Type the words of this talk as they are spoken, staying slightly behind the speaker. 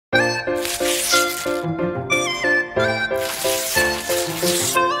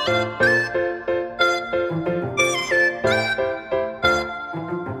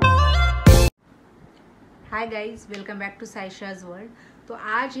Welcome back to साइशाज़ world. तो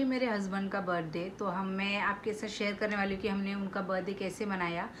आज ही मेरे हस्बैंड का बर्थडे, तो मैं आपके साथ शेयर करने वाली हूँ कि हमने उनका बर्थडे कैसे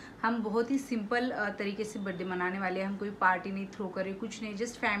मनाया। हम बहुत ही सिंपल तरीके से बर्थडे मनाने वाले हैं। हम कोई पार्टी नहीं थ्रो करें, कुछ नहीं,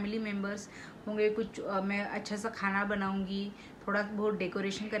 जस्ट फैमिली मेम्बर्स होंगे। कुछ मैं अच्छा सा खाना बनाऊँगी, थोड़ा बहुत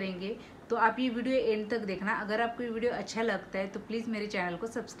डेकोरेशन करेंगे। तो आप ये वीडियो एंड तक देखना। अगर आपको ये वीडियो अच्छा लगता है तो प्लीज़ मेरे चैनल को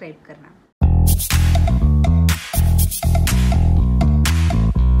सब्सक्राइब करना।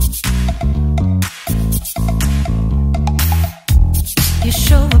 You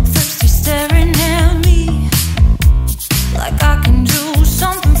show up thirsty, staring at me like I can do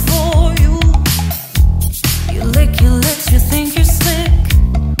something for you. You lick your lips, you think you're slick.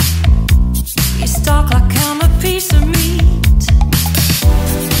 You stalk like I'm a piece of meat.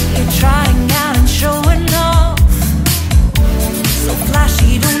 You're trying out and showing off, so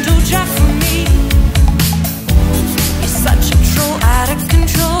flashy, don't do jack for me. You're such a troll, out of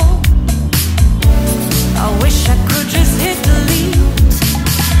control. I wish I could just hit delete.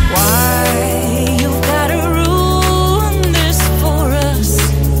 Why you gotta ruin this for us?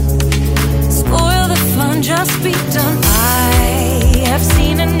 Spoil the fun, just be done. I have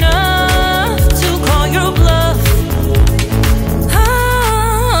seen enough to call your bluff. Oh,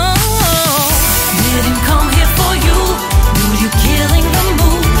 didn't come here for you. Knew you killing the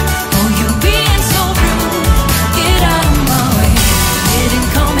mood. Oh, you being so rude. Get out of my way. Didn't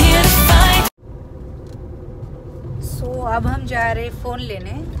come here to fight. So अब हम जा रहे phone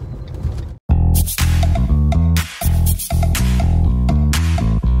लेने।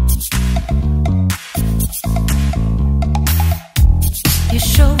 You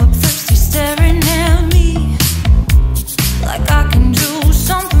show up thirsty, staring at me like I can do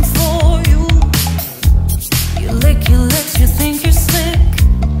something for you. You lick your lips, you think you're slick.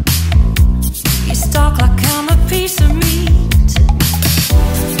 You stalk like I'm a piece of meat.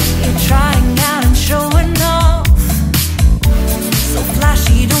 You're trying out and showing off, so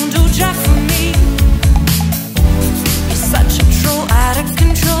flashy, don't do jack for me. You're such a troll, out of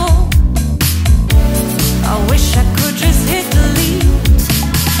control. I wish I could just hit delete.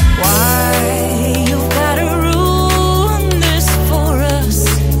 Why you gotta ruin this for us?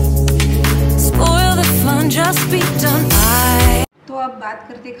 Spoil the fun, just be done. तो अब बात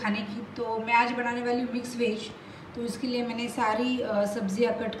करते खाने की। तो मैं आज बनाने वाली हूँ मिक्स वेज। तो इसके लिए मैंने सारी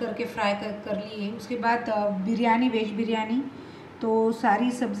सब्जियां कट करके फ्राई कर ली है। उसके बाद बिरयानी, वेज बिरयानी, तो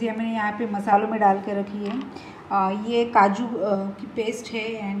सारी सब्जियां मैंने यहाँ पे मसालों में डाल के रखी है। ये काजू की पेस्ट है,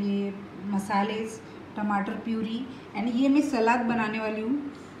 एंड ये मसाले, टमाटर प्यूरी, एंड ये मैं सलाद बनाने वाली हूँ।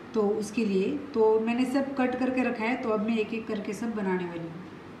 तो उसके लिए तो मैंने सब कट करके रखा है। तो अब मैं एक एक करके सब बनाने वाली हूँ।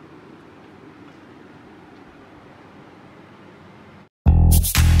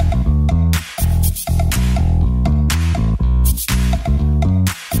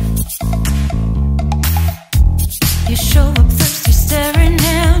 You show up thirsty, staring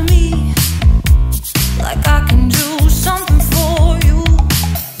at me like I can do something for you.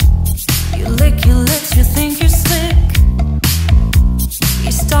 You lick your lips, you think you're slick.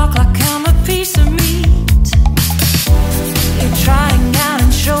 You stalk like I'm a piece of meat. You're trying out and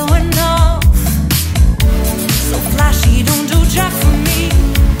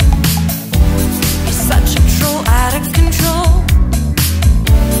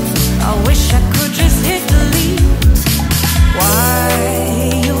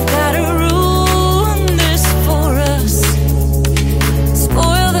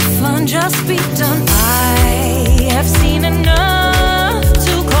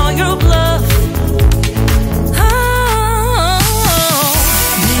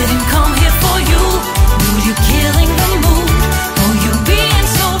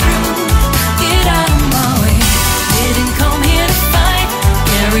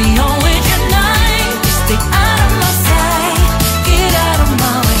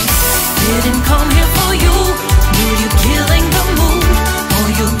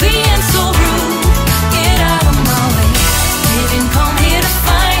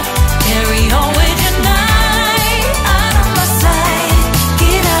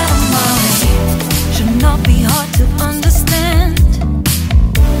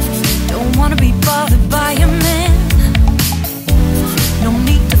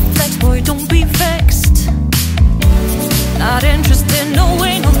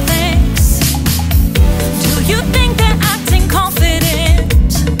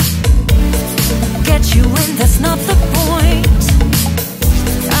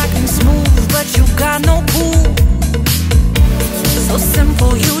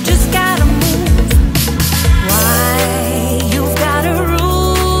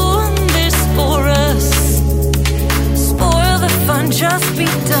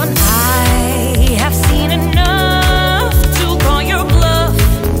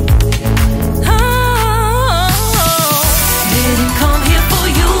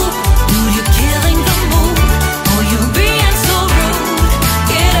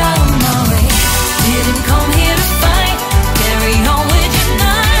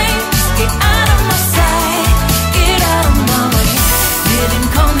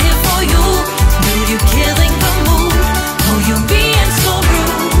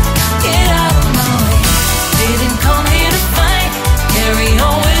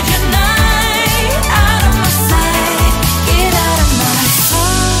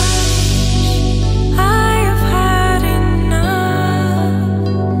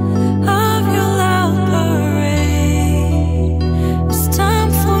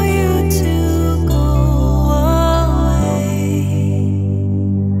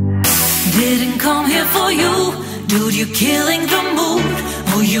killing the mood.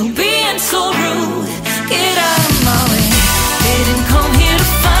 Oh, you being so rude. Get out of my way. Didn't come here to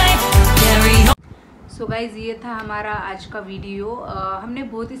fight. Carry on. So guys, ये था हमारा आज का video. हमने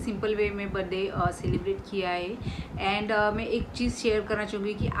बहुत ही simple way में birthday celebrate किया है। एंड मैं एक चीज़ शेयर करना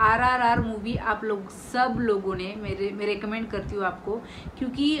चाहूँगी कि RRR मूवी आप लोग सब लोगों ने मैं रेकमेंड करती हूँ आपको,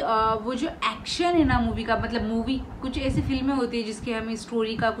 क्योंकि वो जो एक्शन है ना मूवी का, मतलब मूवी कुछ ऐसी फिल्में होती है जिसके हमें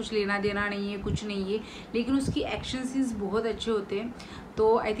स्टोरी का कुछ लेना देना नहीं है, कुछ नहीं है, लेकिन उसकी एक्शन सीन्स बहुत अच्छे होते हैं।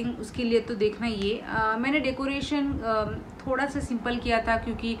 तो आई थिंक उसके लिए तो देखना ही है। मैंने डेकोरेशन थोड़ा सा सिंपल किया था,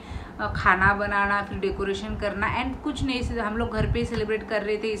 क्योंकि खाना बनाना फिर डेकोरेशन करना एंड कुछ नहीं, हम लोग घर पे सेलिब्रेट कर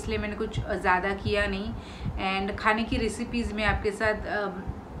रहे थे, इसलिए मैंने कुछ ज़्यादा किया नहीं। एंड खाने की रेसिपीज़ मैं आपके साथ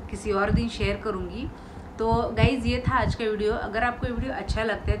किसी और दिन शेयर करूँगी। तो गाइज़, ये था आज का वीडियो। अगर आपको ये वीडियो अच्छा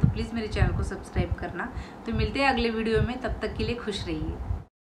लगता है तो प्लीज़ मेरे चैनल को सब्सक्राइब करना। तो मिलते हैं अगले वीडियो में, तब तक के लिए खुश रहिए।